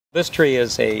This tree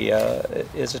is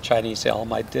a Chinese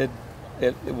elm. It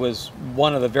was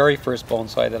one of the very first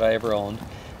bonsai that I ever owned.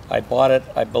 I bought it,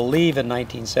 I believe, in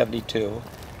 1972,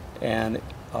 and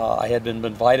I had been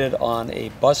invited on a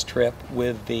bus trip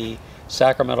with the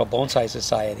Sacramento Bonsai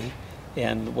Society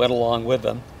and went along with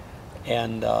them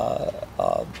and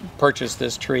purchased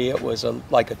this tree. It was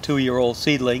like a 2-year-old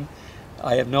seedling.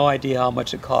 I have no idea how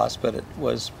much it cost, but it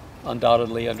was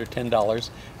undoubtedly under $10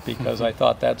 because I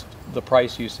thought that's the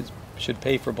price you should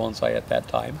pay for bonsai at that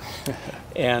time.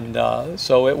 And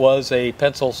so it was a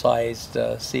pencil-sized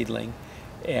seedling,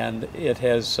 and it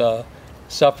has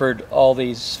suffered all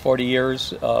these 40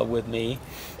 years with me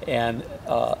and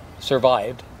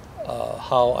survived.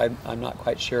 How, I'm not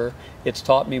quite sure. It's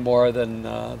taught me more than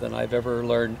I've ever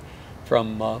learned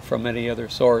from any other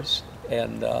source,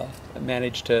 and I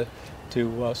managed to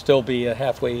still be a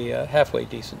halfway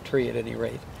decent tree at any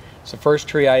rate. It's the first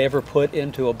tree I ever put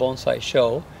into a bonsai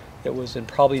show. It was in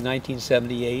probably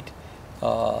 1978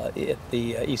 at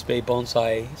the East Bay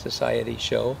Bonsai Society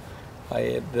show.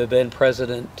 The then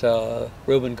president,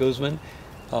 Ruben Guzman,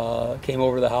 came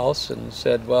over to the house and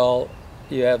said, "Well,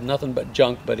 you have nothing but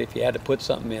junk, but if you had to put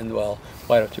something in, well,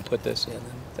 why don't you put this in?"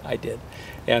 And I did,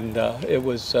 and it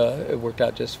worked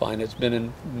out just fine. It's been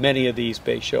in many of the East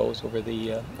Bay shows over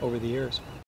the years.